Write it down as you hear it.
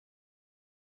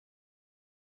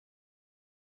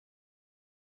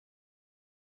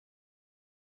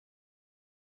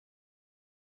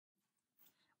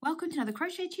Welcome to another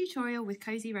crochet tutorial with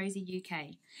Cosy Rosie UK.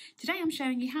 Today I'm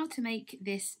showing you how to make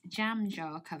this jam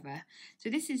jar cover.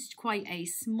 So this is quite a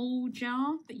small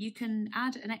jar, but you can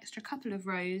add an extra couple of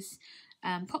rows,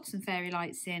 pop some fairy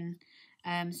lights in,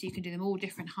 so you can do them all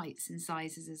different heights and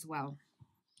sizes as well.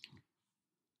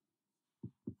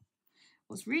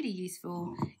 What's really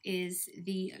useful is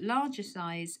the larger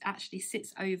size actually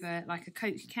sits over like a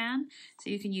Coke can, so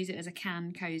you can use it as a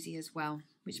can cozy as well,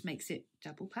 which makes it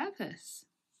double purpose.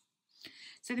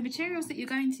 So the materials that you're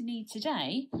going to need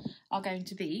today are going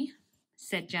to be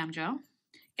said jam jar.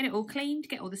 Get it all cleaned,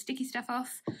 get all the sticky stuff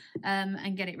off,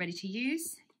 and get it ready to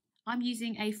use. I'm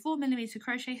using a 4mm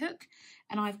crochet hook,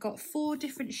 and I've got 4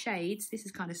 different shades. This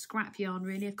is kind of scrap yarn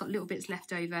really. I've got little bits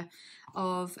left over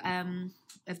of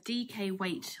DK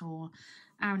weight or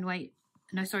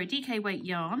DK weight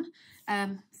yarn,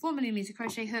 4mm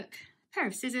crochet hook, pair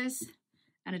of scissors,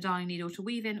 and a darning needle to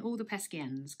weave in all the pesky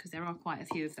ends, because there are quite a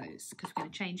few of those, because we're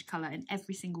going to change colour in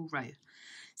every single row.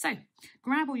 So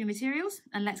grab all your materials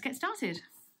and let's get started.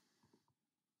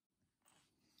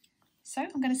 So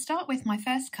I'm going to start with my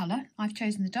first colour. I've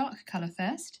chosen the dark colour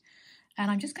first,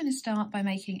 and I'm just going to start by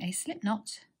making a slip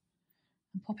knot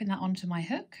and popping that onto my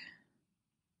hook.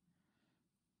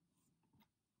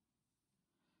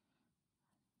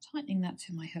 Tightening that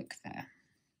to my hook there.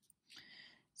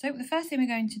 So the first thing we're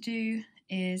going to do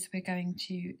is we're going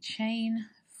to chain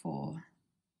 4.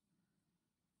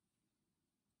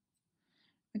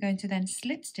 We're going to then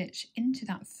slip stitch into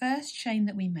that first chain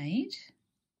that we made,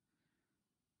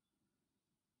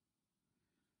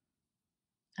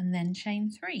 and then chain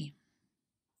 3.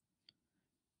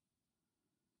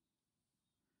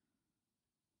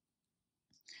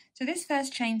 So this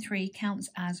first chain 3 counts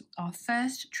as our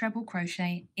first treble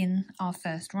crochet in our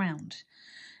first round.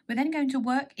 We're then going to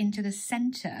work into the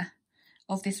centre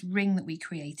of this ring that we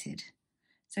created.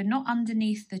 So not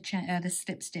underneath the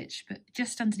slip stitch, but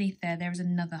just underneath there is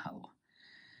another hole.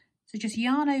 So just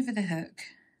yarn over the hook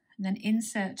and then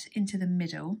insert into the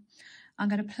middle. I'm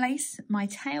going to place my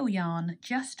tail yarn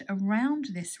just around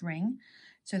this ring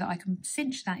so that I can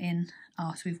cinch that in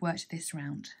after we've worked this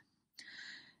round.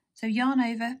 So yarn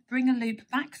over, bring a loop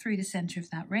back through the centre of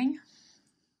that ring,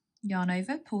 yarn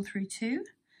over, pull through 2,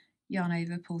 yarn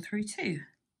over, pull through 2.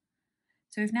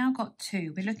 So we've now got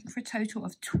 2. We're looking for a total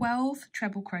of 12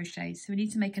 treble crochets. So we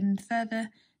need to make a further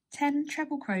 10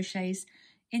 treble crochets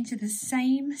into the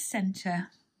same centre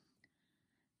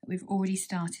that we've already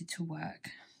started to work.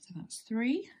 So that's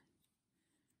 3,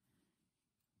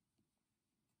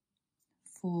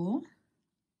 4,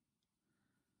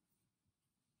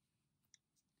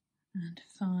 and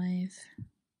 5,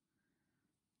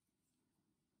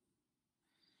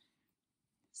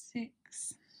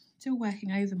 6. Still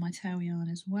working over my tail yarn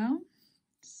as well.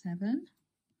 7,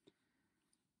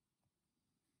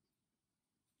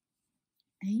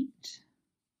 8,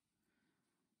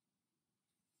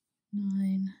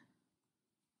 9,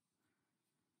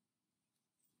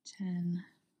 10,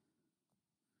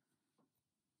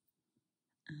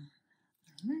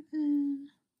 11,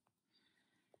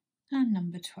 and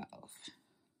number 12.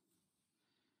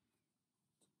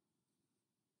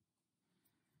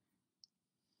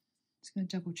 Just going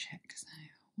to double check. So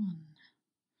 1,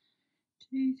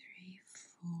 2, 3,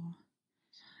 4, 5,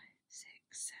 6,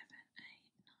 7, 8,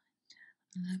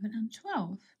 9, 10, 11, and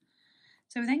 12.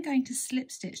 So we're then going to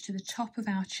slip stitch to the top of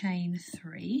our chain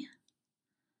 3.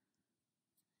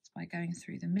 By going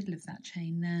through the middle of that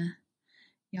chain there,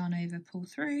 yarn over, pull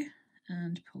through,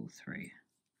 and pull through.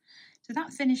 So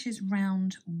that finishes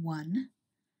round 1.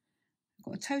 We've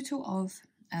got a total of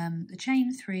the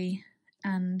chain 3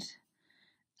 and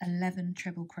 11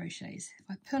 treble crochets. If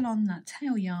I pull on that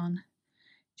tail yarn,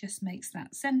 it just makes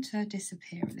that centre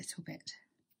disappear a little bit.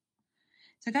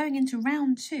 So going into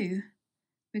round 2,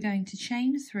 we're going to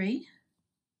chain 3,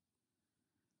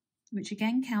 which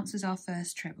again counts as our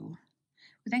first treble.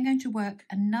 We're then going to work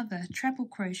another treble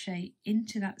crochet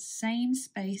into that same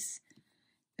space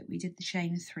that we did the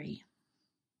chain 3.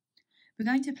 We're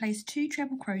going to place 2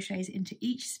 treble crochets into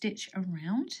each stitch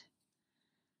around.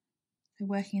 So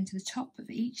working into the top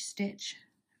of each stitch,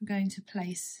 we're going to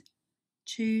place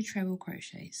 2 treble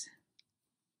crochets.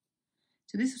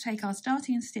 So this will take our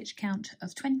starting stitch count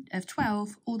of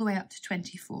 12 all the way up to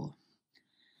 24.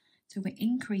 So we're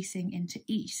increasing into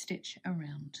each stitch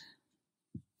around.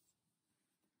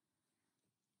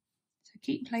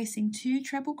 Keep placing 2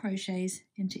 treble crochets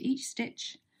into each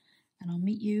stitch, and I'll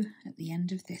meet you at the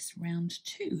end of this round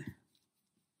 2.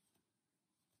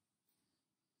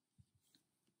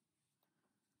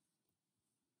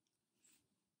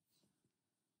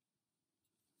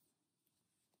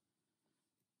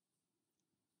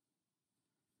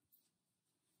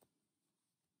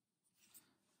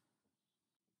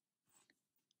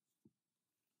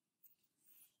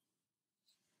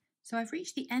 So I've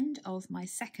reached the end of my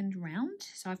second round.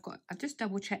 So I've just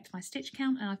double checked my stitch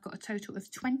count and I've got a total of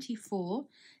 24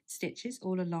 stitches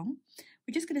all along.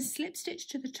 We're just going to slip stitch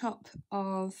to the top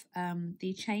of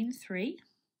the chain 3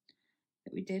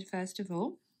 that we did first of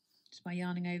all, just by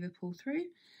yarning over, pull through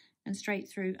and straight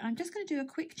through. I'm just going to do a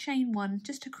quick chain 1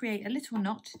 just to create a little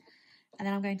knot, and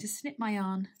then I'm going to snip my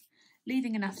yarn,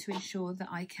 leaving enough to ensure that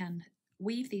I can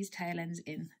weave these tail ends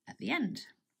in at the end.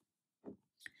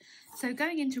 So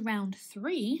going into round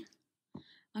 3,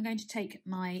 I'm going to take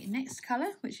my next colour,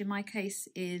 which in my case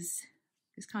is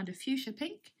this kind of fuchsia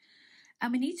pink,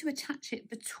 and we need to attach it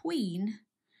between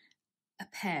a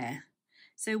pair.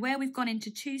 So where we've gone into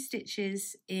 2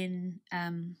 stitches in,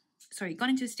 gone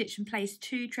into a stitch and placed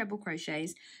 2 treble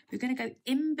crochets, we're going to go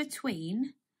in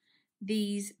between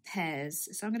these pairs.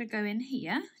 So I'm going to go in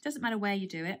here, doesn't matter where you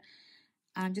do it,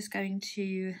 I'm just going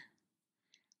to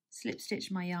slip stitch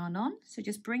my yarn on, so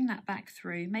just bring that back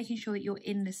through, making sure that you're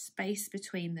in the space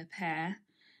between the pair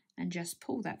and just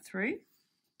pull that through.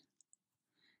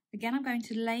 Again, I'm going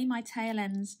to lay my tail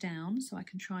ends down so I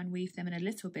can try and weave them in a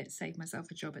little bit, save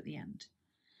myself a job at the end.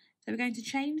 So we're going to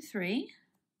chain 3,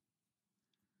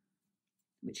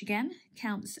 which again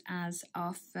counts as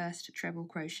our first treble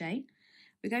crochet.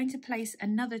 We're going to place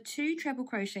another 2 treble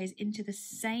crochets into the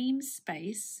same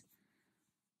space.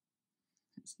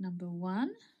 That's number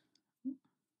 1.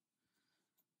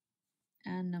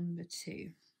 And number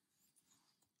 2.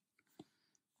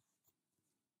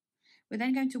 We're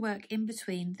then going to work in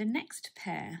between the next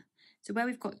pair. So where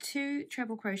we've got 2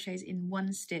 treble crochets in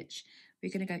 1 stitch,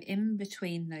 we're going to go in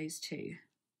between those 2.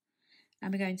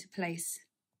 And we're going to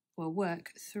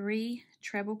work 3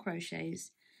 treble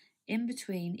crochets in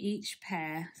between each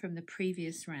pair from the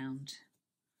previous round.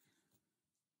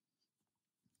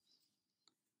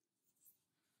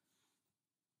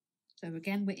 So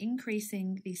again, we're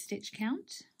increasing the stitch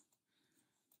count.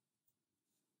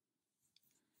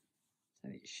 So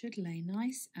it should lay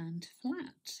nice and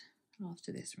flat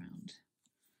after this round.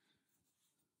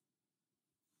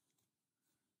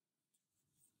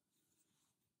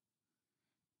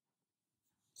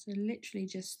 So literally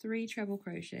just 3 treble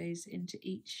crochets into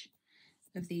each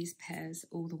of these pairs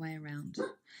all the way around.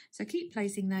 So keep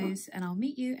placing those and I'll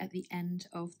meet you at the end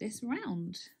of this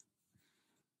round.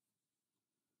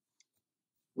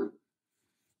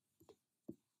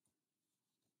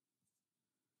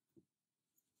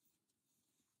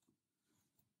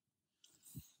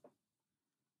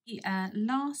 I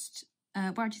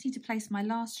just need to place my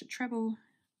last treble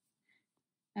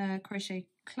crochet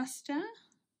cluster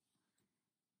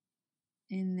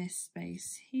in this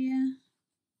space here.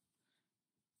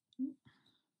 I'm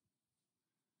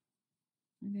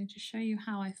going to show you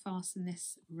how I fasten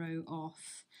this row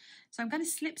off. So I'm going to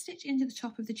slip stitch into the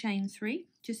top of the chain 3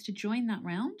 just to join that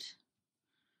round,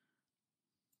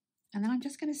 and then I'm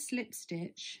just going to slip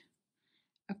stitch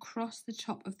across the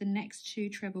top of the next 2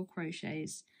 treble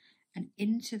crochets and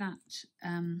into that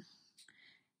the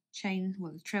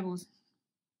trebles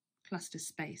cluster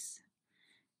space.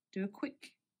 Do a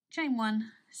quick chain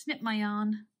 1, snip my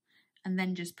yarn, and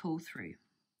then just pull through.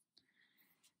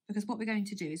 Because what we're going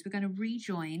to do is we're going to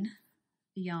rejoin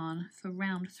the yarn for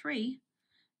round 4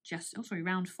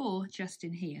 just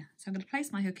in here. So I'm going to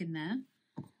place my hook in there,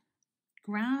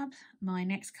 grab my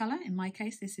next colour, in my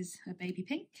case this is a baby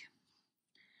pink.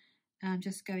 I'm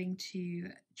just going to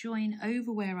join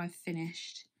over where I've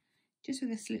finished, just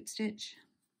with a slip stitch.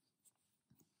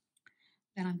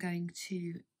 Then I'm going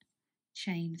to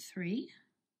chain 3.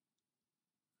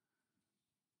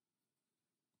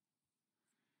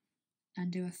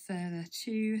 And do a further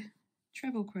 2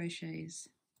 treble crochets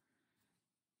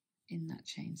in that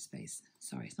chain space.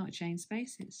 Sorry, it's not a chain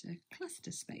space, it's a cluster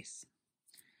space.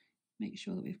 Make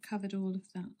sure that we've covered all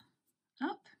of that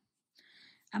up.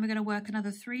 And we're going to work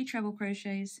another 3 treble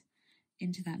crochets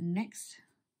into that next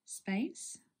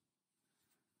space.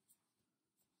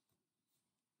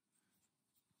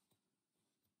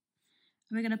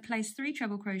 And we're going to place 3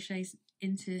 treble crochets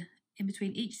in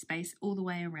between each space all the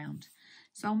way around.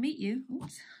 So I'll meet you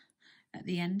at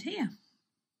the end here.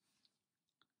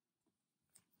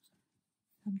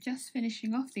 I'm just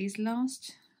finishing off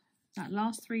that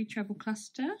last 3 treble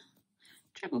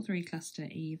 3 cluster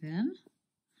even.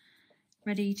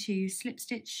 Ready to slip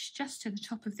stitch just to the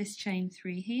top of this chain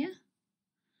 3 here.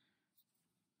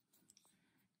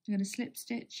 I'm going to slip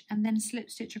stitch and then slip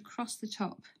stitch across the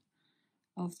top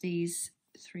of these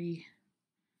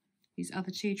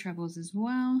other 2 trebles as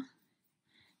well.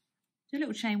 Do a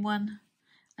little chain 1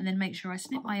 and then make sure I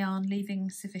snip my yarn,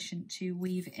 leaving sufficient to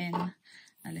weave in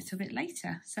a little bit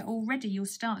later. So already you'll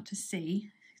start to see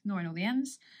ignoring all the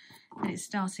ends, and it's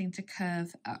starting to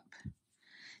curve up.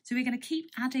 So we're going to keep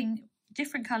adding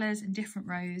different colours and different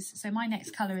rows. So my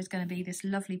next colour is going to be this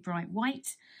lovely bright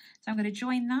white. So I'm going to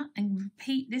join that and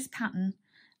repeat this pattern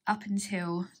up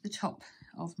until the top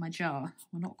of my jar.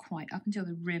 Well, not quite, up until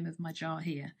the rim of my jar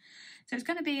here. So it's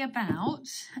going to be about,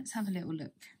 let's have a little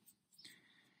look.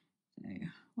 So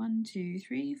 1, 2,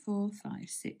 3, 4, 5,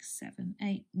 6, 7,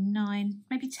 8, 9,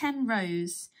 maybe 10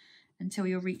 rows until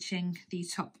you're reaching the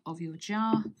top of your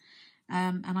jar.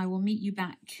 And I will meet you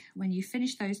back when you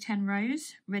finish those 10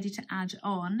 rows, ready to add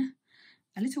on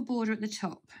a little border at the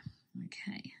top.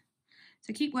 Okay,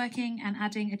 so keep working and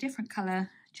adding a different colour.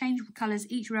 Change colours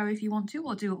each row if you want to,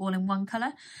 or do it all in one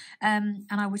colour. And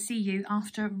I will see you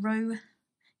after row,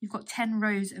 you've got 10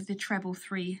 rows of the treble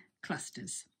 3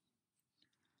 clusters.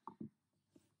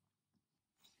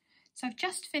 So I've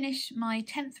just finished my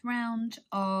 10th round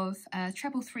of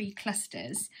treble 3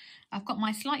 clusters. I've got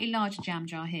my slightly larger jam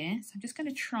jar here, so I'm just going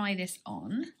to try this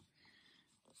on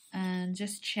and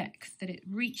just check that it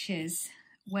reaches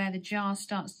where the jar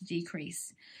starts to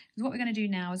decrease. Because what we're going to do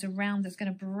now is a round that's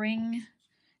going to bring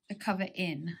the cover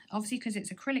in. Obviously, because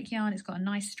it's acrylic yarn, it's got a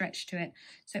nice stretch to it,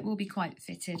 so it will be quite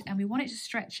fitted. And we want it to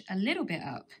stretch a little bit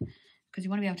up because we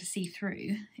want to be able to see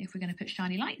through if we're going to put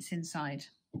shiny lights inside.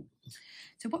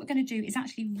 So what we're going to do is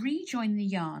actually rejoin the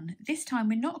yarn. This time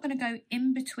we're not going to go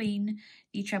in between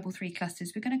the treble 3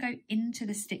 clusters, we're going to go into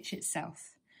the stitch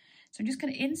itself. So I'm just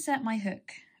going to insert my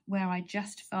hook where I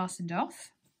just fastened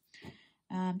off.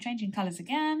 Changing colours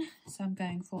again, so I'm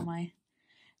going for my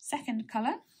second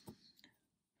colour.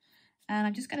 And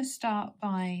I'm just going to start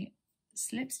by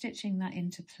slip stitching that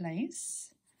into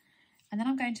place. And then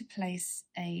I'm going to place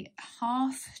a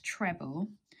half treble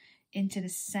into the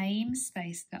same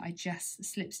space that I just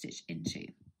slip stitched into.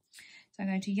 So I'm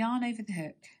going to yarn over the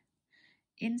hook,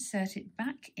 insert it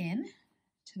back in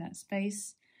to that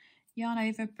space, yarn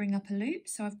over, bring up a loop.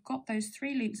 So I've got those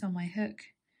 3 loops on my hook,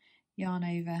 yarn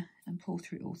over and pull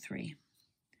through all 3.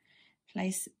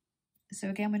 Place, so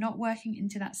again, we're not working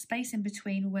into that space in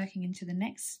between, we're working into the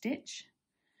next stitch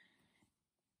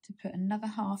to put another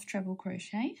half treble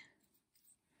crochet.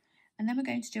 And then we're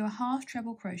going to do a half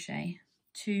treble crochet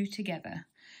 2 together.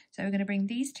 So we're going to bring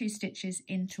these 2 stitches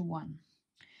into one.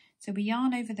 So we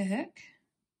yarn over the hook,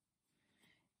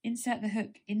 insert the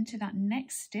hook into that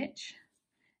next stitch,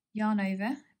 yarn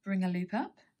over, bring a loop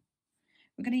up.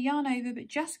 We're going to yarn over, but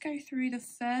just go through the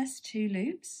first 2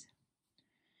 loops,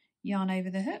 yarn over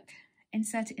the hook,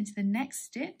 insert it into the next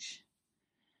stitch,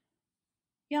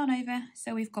 yarn over.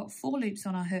 So we've got 4 loops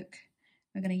on our hook.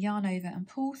 We're going to yarn over and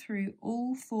pull through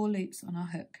all 4 loops on our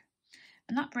hook.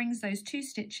 And that brings those 2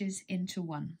 stitches into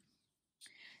one.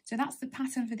 So that's the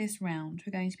pattern for this round.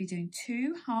 We're going to be doing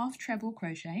 2 half treble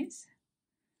crochets,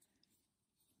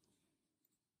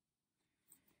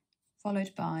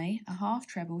 followed by a half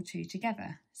treble 2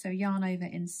 together. So yarn over,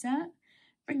 insert,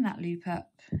 bring that loop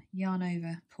up, yarn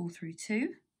over, pull through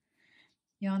 2,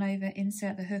 yarn over,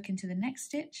 insert the hook into the next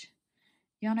stitch,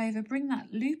 yarn over, bring that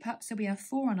loop up so we have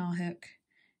 4 on our hook,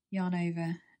 yarn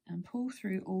over and pull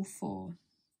through all 4.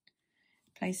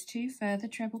 Place 2 further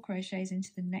treble crochets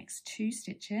into the next 2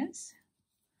 stitches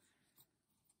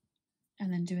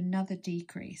and then do another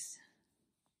decrease.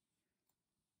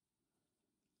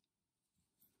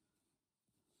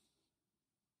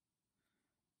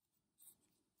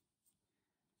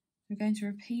 We're going to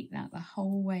repeat that the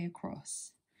whole way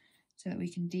across so that we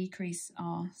can decrease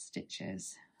our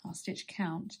stitches, our stitch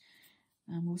count,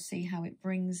 and we'll see how it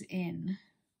brings in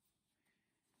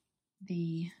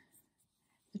the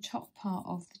top part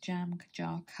of the jam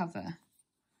jar cover.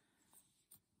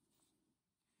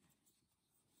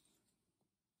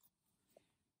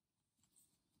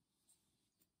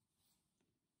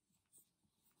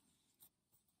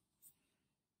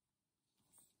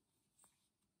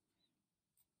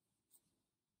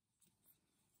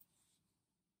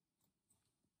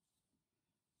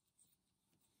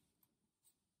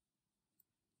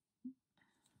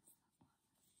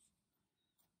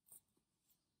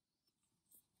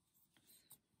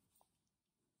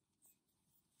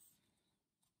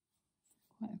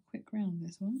 Quite a quick round,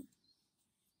 this one.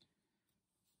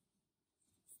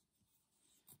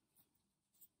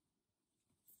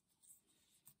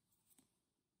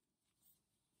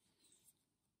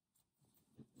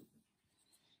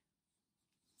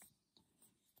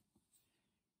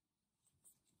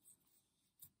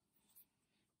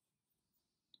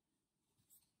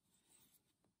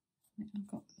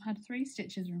 I've had 3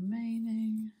 stitches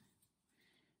remaining.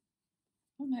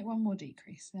 Oh no, 1 more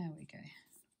decrease. There we go.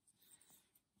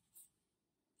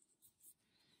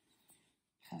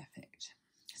 Perfect.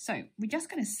 So we're just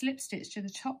going to slip stitch to the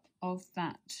top of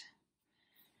that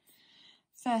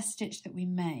first stitch that we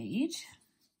made,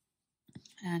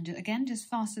 and again just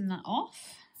fasten that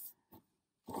off.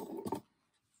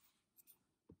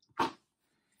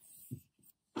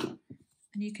 And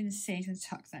you can see, I'm going to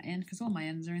tuck that in because all my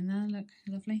ends are in there, look,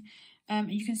 lovely.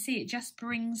 You can see it just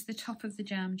brings the top of the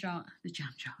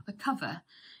the cover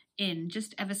in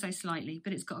just ever so slightly,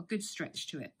 but it's got a good stretch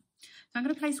to it. So I'm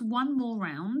going to place one more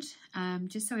round,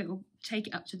 just so it will take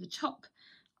it up to the top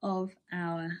of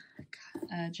our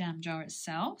jam jar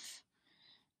itself.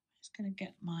 I'm just going to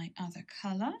get my other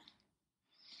colour.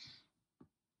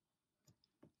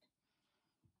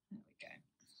 There we go.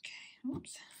 Okay,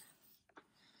 oops.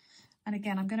 And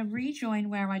again, I'm going to rejoin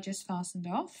where I just fastened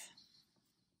off,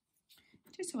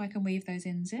 just so I can weave those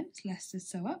ends in, less to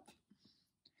sew up.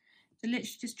 So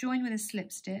literally just join with a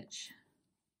slip stitch.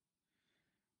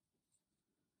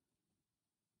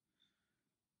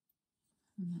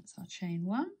 And that's our chain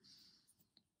one.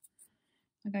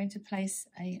 I'm going to place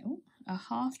a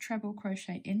half treble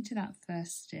crochet into that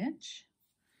first stitch.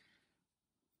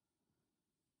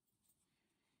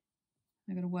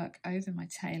 I'm going to work over my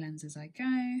tail ends as I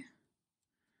go.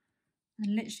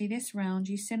 And literally this round,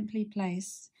 you simply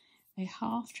place a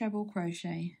half treble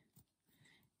crochet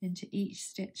into each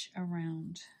stitch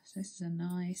around. So this is a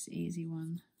nice, easy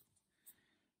one.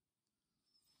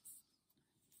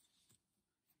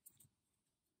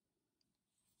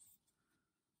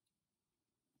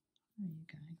 Where are you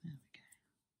going? There we go.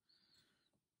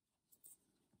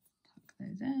 Tuck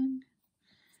those in.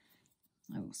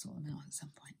 I will sort them out at some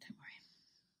point, don't worry.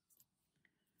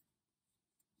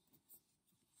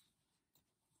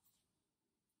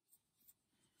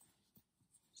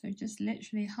 So just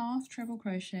literally half treble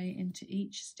crochet into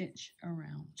each stitch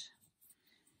around.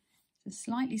 It's a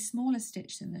slightly smaller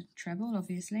stitch than the treble,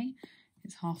 obviously.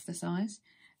 It's half the size.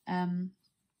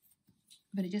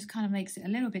 But it just kind of makes it a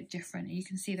little bit different. You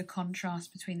can see the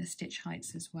contrast between the stitch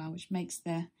heights as well, which makes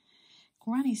the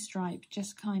granny stripe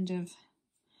just kind of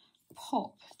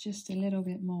pop just a little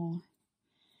bit more.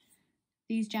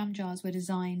 These jam jars were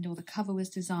designed, or the cover was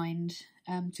designed,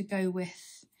 to go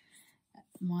with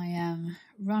my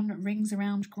Rings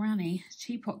Around Granny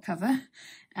teapot cover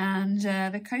and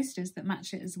the coasters that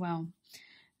match it as well.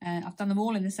 I've done them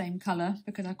all in the same colour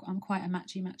because I'm quite a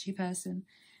matchy person,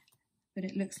 but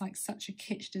it looks like such a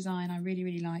kitsch design. I really,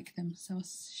 really like them. So I'll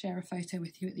share a photo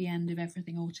with you at the end of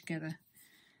everything all together.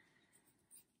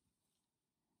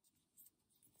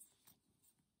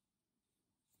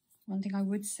 One thing I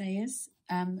would say is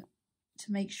to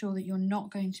make sure that you're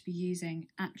not going to be using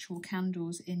actual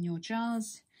candles in your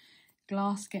jars.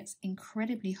 Glass gets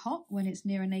incredibly hot when it's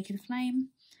near a naked flame,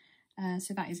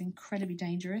 so that is incredibly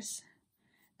dangerous.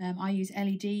 I use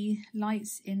LED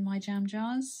lights in my jam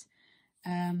jars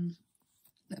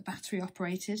that are battery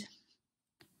operated.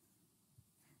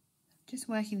 Just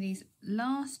working these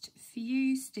last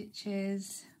few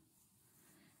stitches.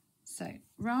 So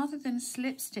rather than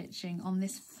slip stitching on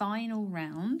this final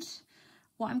round,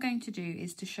 what I'm going to do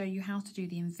is to show you how to do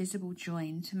the invisible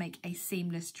join to make a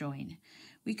seamless join.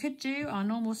 We could do our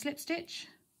normal slip stitch,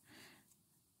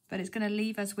 but it's going to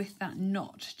leave us with that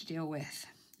knot to deal with.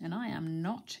 And I am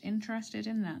not interested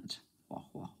in that. Wah,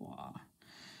 wah, wah.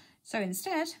 So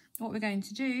instead, what we're going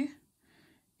to do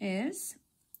is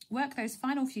work those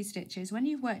final few stitches. When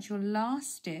you've worked your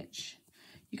last stitch,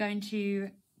 you're going to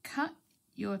cut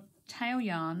your tail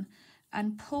yarn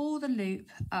and pull the loop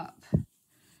up,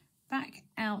 back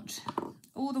out,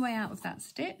 all the way out of that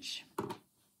stitch.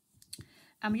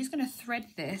 And we're just going to thread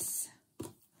this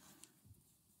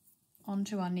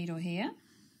onto our needle here.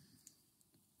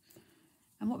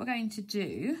 And what we're going to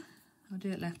do, I'll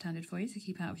do it left-handed for you so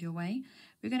keep out of your way.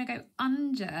 We're going to go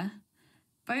under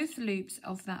both loops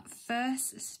of that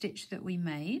first stitch that we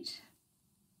made.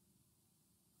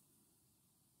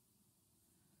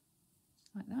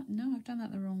 Like that. No, I've done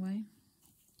that the wrong way.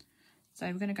 So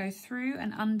we're going to go through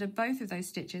and under both of those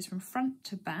stitches from front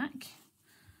to back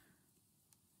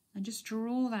and just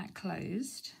draw that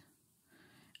closed.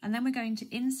 And then we're going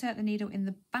to insert the needle in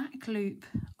the back loop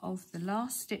of the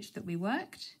last stitch that we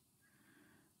worked.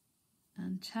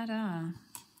 And ta-da!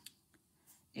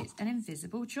 It's an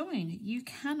invisible join. You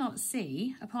cannot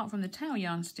see, apart from the tail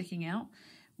yarn sticking out,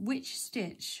 which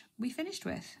stitch we finished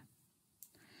with.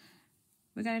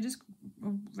 We're going to just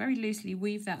very loosely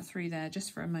weave that through there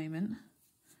just for a moment,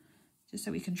 just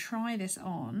so we can try this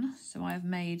on. So I've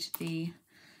made the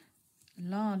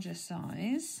larger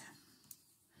size.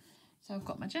 So I've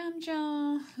got my jam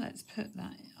jar. Let's put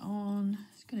that on.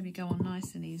 It's going to go on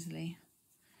nice and easily.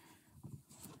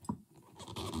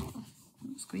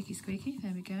 Squeaky, squeaky.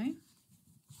 There we go.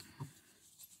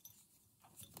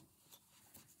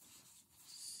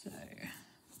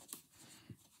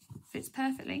 fits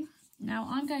perfectly. Now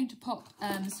I'm going to pop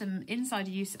some inside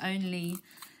use only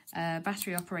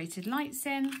battery operated lights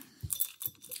in.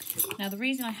 Now the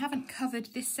reason I haven't covered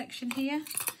this section here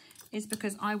is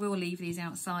because I will leave these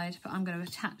outside, but I'm going to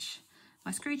attach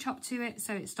my screw top to it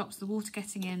so it stops the water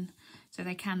getting in, so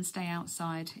they can stay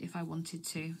outside if I wanted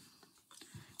to,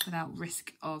 without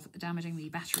risk of damaging the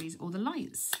batteries or the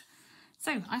lights.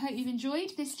 So I hope you've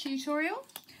enjoyed this tutorial.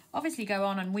 Obviously go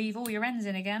on and weave all your ends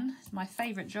in again. It's my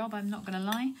favourite job, I'm not going to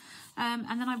lie.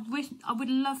 And then I would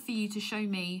love for you to show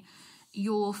me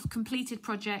your completed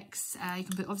projects. You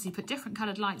can obviously put different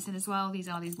coloured lights in as well. These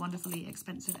are these wonderfully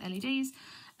expensive LEDs.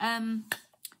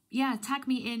 Yeah, tag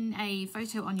me in a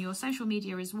photo on your social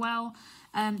media as well.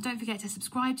 Don't forget to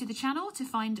subscribe to the channel to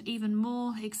find even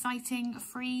more exciting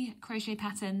free crochet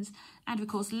patterns, and of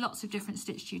course lots of different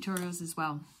stitch tutorials as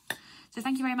well. So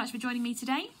thank you very much for joining me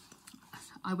today.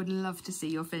 I would love to see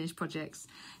your finished projects,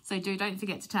 so don't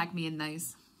forget to tag me in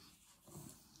those.